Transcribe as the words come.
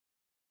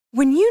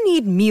When you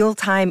need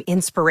mealtime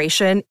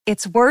inspiration,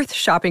 it's worth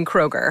shopping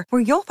Kroger,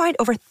 where you'll find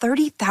over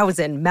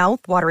 30,000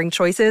 mouth-watering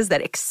choices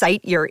that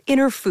excite your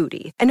inner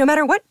foodie. And no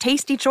matter what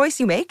tasty choice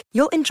you make,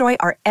 you'll enjoy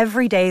our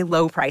everyday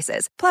low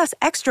prices, plus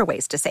extra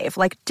ways to save,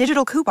 like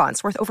digital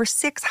coupons worth over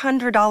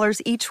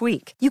 $600 each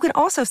week. You can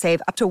also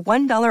save up to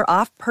 $1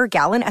 off per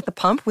gallon at the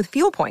pump with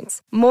fuel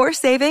points. More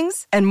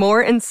savings and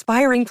more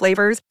inspiring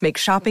flavors make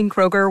shopping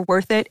Kroger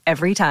worth it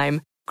every time.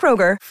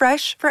 Kroger,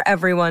 fresh for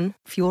everyone.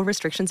 Fuel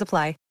restrictions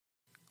apply.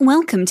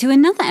 Welcome to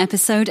another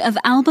episode of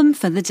Album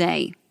for the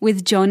Day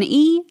with John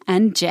E.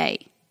 and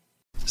Jay.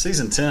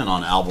 Season 10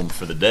 on Album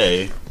for the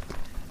Day,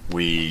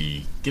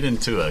 we get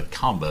into a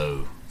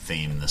combo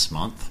theme this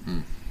month.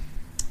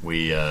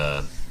 We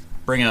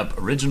bring up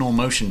original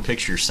motion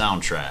picture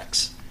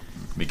soundtracks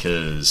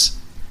because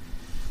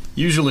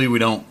usually we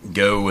don't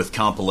go with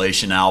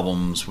compilation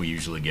albums. We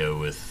usually go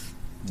with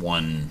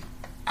one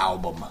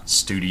album,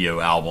 studio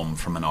album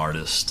from an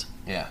artist.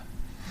 Yeah.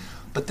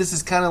 But this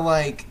is kind of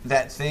like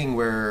that thing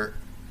where,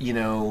 you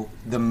know,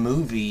 the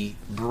movie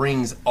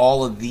brings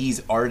all of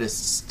these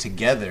artists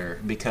together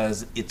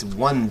because it's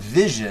one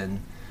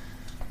vision,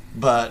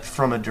 but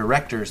from a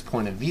director's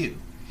point of view,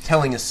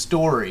 telling a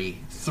story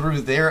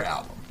through their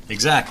album.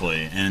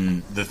 Exactly.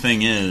 And the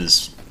thing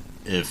is,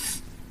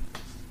 if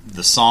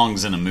the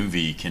songs in a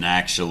movie can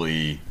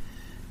actually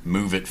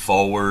move it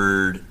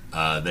forward,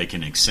 they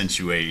can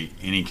accentuate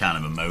any kind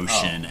of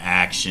emotion,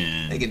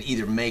 action. They can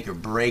either make or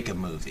break a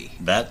movie.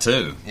 That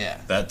too. Yeah.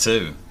 That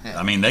too. Yeah.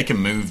 I mean, they can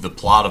move the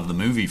plot of the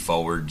movie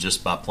forward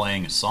just by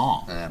playing a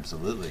song.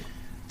 Absolutely.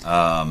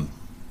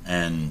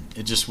 And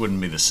it just wouldn't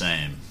be the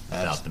same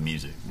without the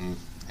music.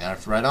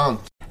 That's right on.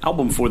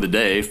 Album for the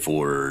day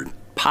for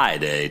Pi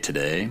Day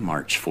today,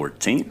 March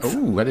 14th.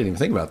 Oh, I didn't even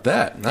think about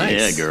that.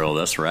 Nice. Yeah, girl,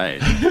 that's right.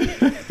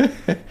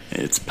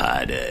 It's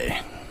Pi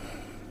Day.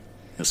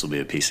 This will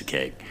be a piece of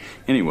cake.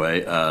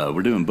 Anyway,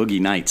 we're doing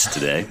Boogie Nights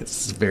today.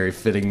 This is a very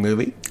fitting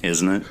movie.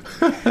 Isn't it?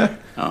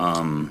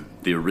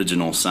 The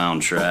original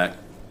soundtrack.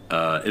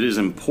 It is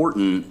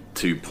important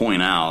to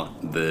point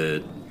out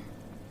that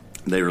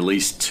they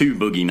released two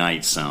Boogie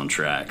Nights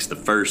soundtracks. The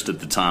first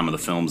at the time of the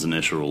film's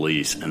initial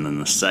release, and then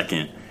the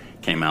second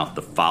came out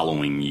the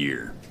following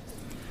year.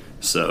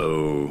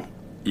 So,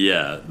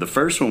 yeah, the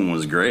first one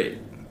was great.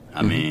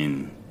 I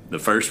mean, the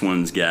first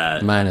one's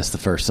got... Minus the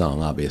first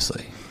song,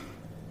 obviously.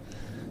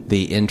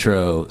 The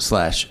intro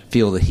 /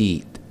 Feel the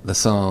Heat, the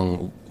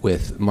song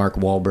with Mark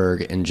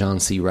Wahlberg and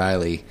John C.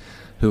 Reilly,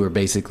 who were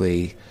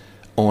basically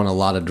on a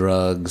lot of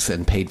drugs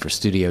and paid for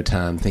studio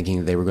time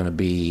thinking they were going to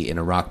be in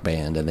a rock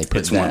band, and they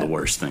put It's one of the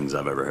worst things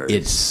I've ever heard.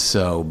 It's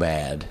so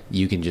bad.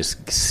 You can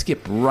just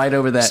skip right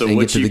over that so and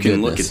what get to you the can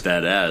goodness. look at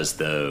that as,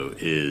 though,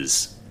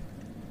 is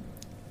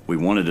we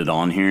wanted it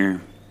on here.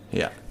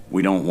 Yeah.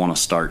 We don't want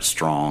to start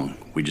strong.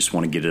 We just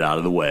want to get it out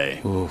of the way.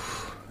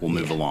 Oof. We'll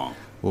move along.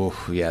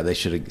 Oof, yeah, they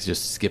should have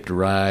just skipped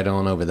right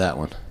on over that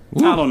one.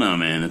 I don't know,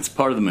 man. It's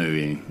part of the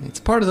movie. It's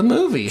part of the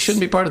movie. It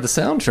shouldn't be part of the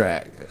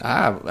soundtrack.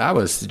 I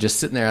was just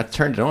sitting there. I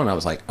turned it on. I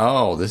was like,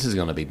 oh, this is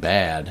going to be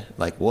bad.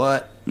 Like,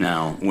 what?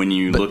 Now, when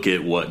you look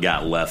at what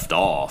got left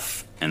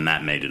off, and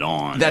that made it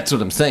on. That's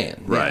what I'm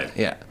saying. Right.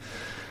 Yeah.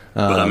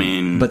 But, I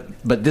mean...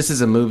 But this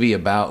is a movie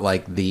about,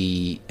 like,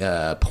 the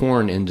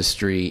porn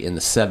industry in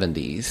the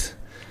 70s.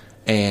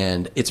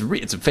 And it's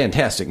a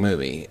fantastic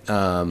movie.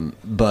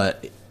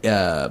 But...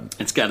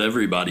 it's got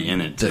everybody in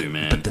it too,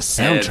 man. But the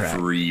soundtrack,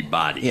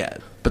 everybody. Yeah,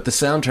 but the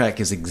soundtrack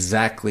is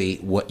exactly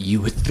what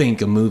you would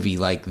think a movie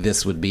like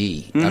this would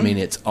be. I mean,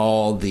 it's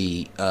all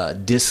the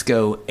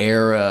disco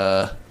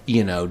era,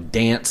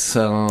 dance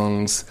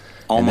songs.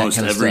 Almost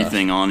kind of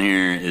everything on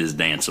here is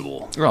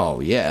danceable. Oh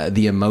yeah,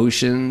 the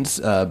Emotions,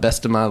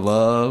 Best of My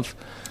Love.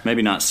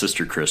 Maybe not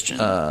Sister Christian.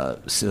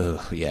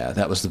 So yeah,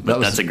 that was the. But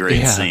that's a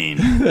great scene.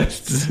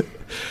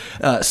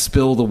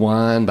 Spill the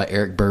Wine by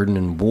Eric Burden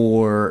and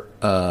War.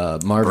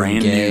 Marvin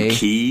Brand Gaye. New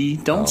Key.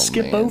 Don't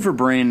skip over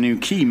Brand New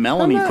Key.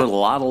 Melanie put a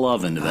lot of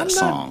love into that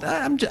song.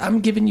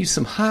 I'm giving you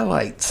some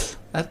highlights.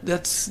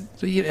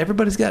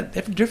 Everybody's got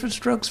different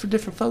strokes for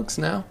different folks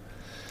now.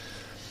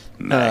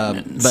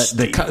 But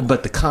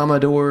the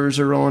Commodores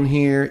are on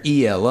here.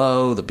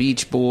 ELO, the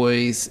Beach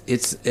Boys.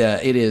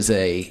 It is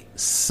a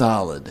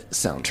solid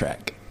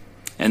soundtrack.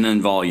 And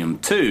then Volume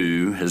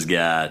 2 has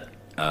got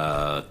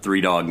Three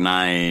Dog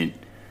Night,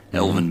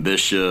 Elvin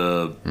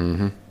Bishop,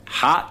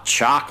 Hot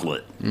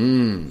Chocolate.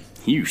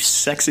 You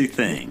sexy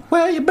thing.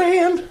 Where you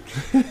been?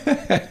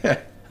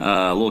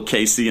 Little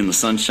Casey and the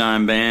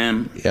Sunshine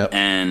Band. Yep.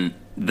 And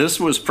this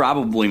was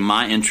probably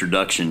my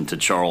introduction to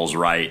Charles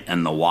Wright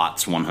and the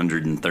Watts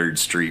 103rd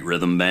Street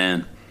Rhythm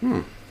Band.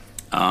 And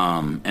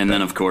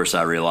then, of course,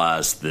 I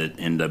realized that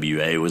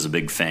NWA was a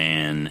big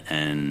fan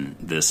and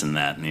this and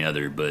that and the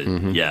other. But,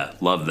 yeah,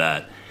 love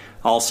that.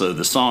 Also,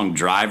 the song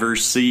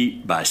Driver's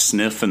Seat by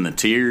Sniff and the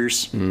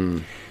Tears.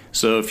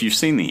 So if you've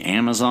seen the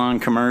Amazon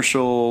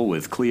commercial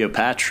with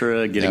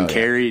Cleopatra getting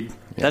carried,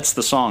 that's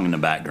the song in the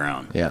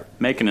background. Yeah.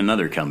 Making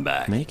another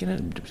comeback.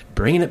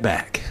 Bringing it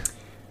back.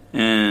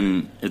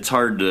 And it's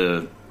hard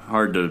to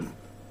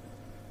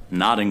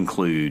not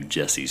include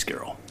Jesse's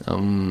Girl.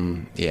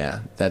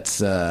 Yeah, that's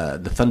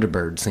the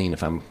Thunderbird scene,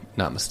 if I'm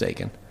not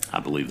mistaken. I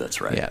believe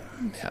that's right.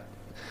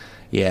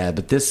 Yeah.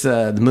 But this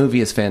the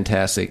movie is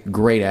fantastic,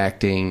 great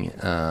acting,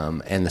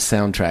 and the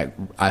soundtrack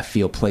I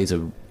feel plays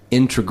a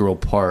integral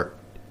part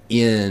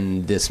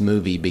in this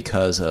movie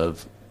because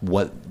of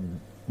what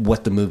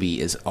the movie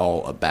is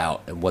all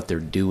about and what they're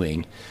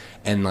doing,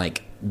 and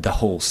like the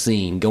whole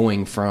scene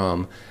going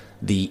from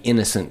the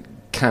innocent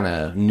kind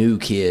of new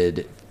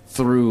kid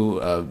through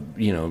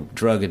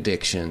drug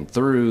addiction,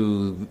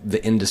 through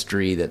the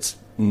industry that's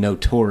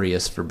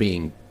notorious for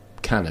being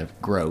kind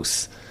of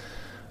gross,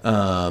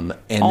 and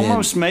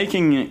almost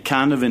making it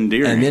kind of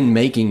endearing, and then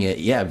making it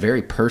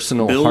very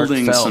personal,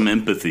 building heartfelt. some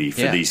empathy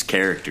for these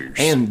characters.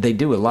 And they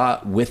do a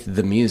lot with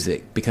the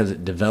music because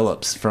it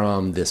develops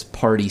from this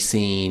party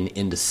scene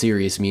into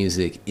serious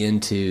music,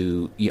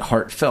 into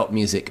heartfelt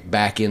music,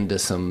 back into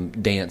some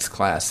dance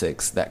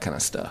classics, that kind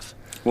of stuff.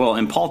 Well,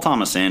 and Paul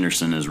Thomas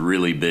Anderson is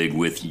really big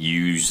with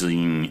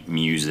using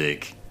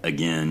music,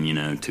 again,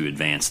 to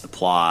advance the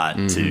plot,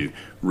 to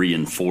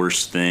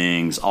reinforce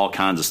things, all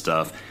kinds of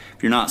stuff.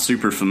 If you're not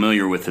super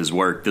familiar with his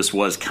work, this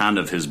was kind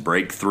of his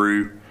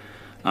breakthrough.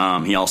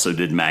 He also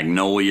did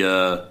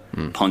Magnolia,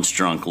 Punch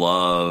Drunk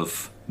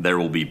Love, There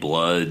Will Be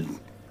Blood,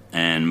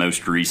 and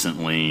most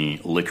recently,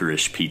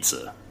 Licorice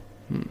Pizza.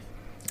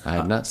 I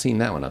have not seen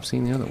that one. I've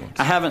seen the other ones.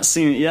 I haven't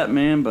seen it yet,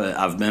 man, but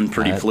I've been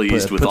pretty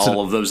pleased with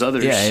all of those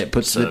others. Yeah, it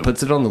puts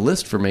it on the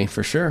list for me,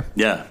 for sure.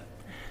 Yeah.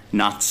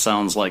 Not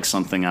sounds like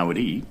something I would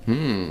eat.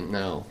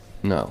 No,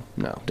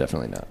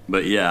 definitely not.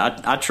 But yeah,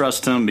 I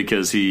trust him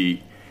because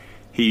he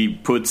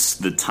puts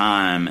the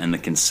time and the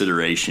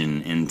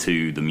consideration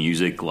into the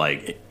music.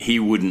 Like, he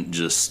wouldn't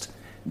just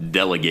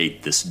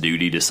delegate this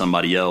duty to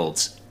somebody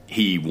else.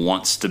 He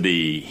wants to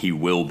be, he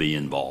will be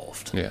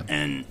involved. Yeah.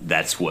 And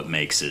that's what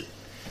makes it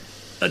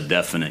a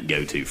definite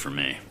go-to for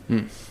me.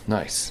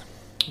 Nice.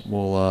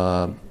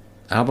 Well,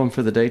 album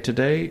for the day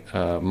today,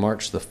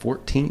 March the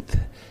 14th,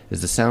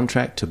 is the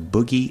soundtrack to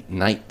Boogie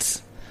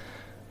Nights.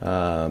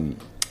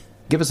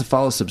 Give us a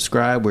follow,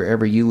 subscribe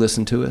wherever you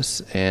listen to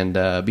us, and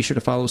be sure to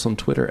follow us on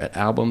Twitter at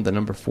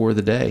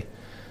album4theday.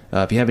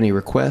 If you have any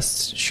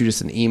requests, shoot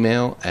us an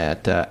email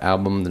at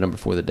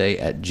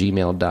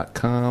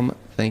album4theday@gmail.com.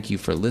 Thank you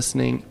for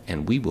listening,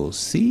 and we will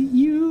see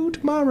you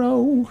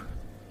tomorrow.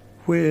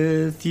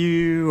 With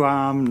you,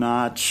 I'm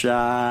not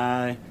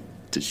shy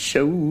to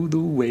show the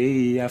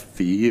way I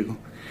feel.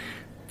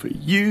 For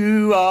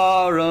you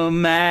are a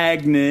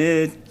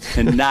magnet,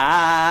 and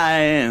I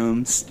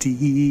am steel.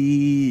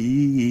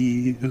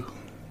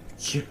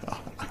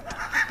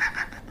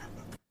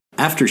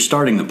 After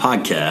starting the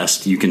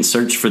podcast, you can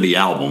search for the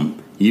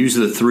album, use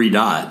the 3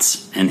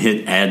 dots, and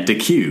hit Add to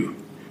Queue.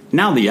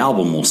 Now the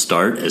album will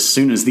start as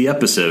soon as the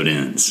episode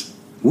ends.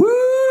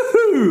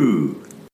 Woohoo!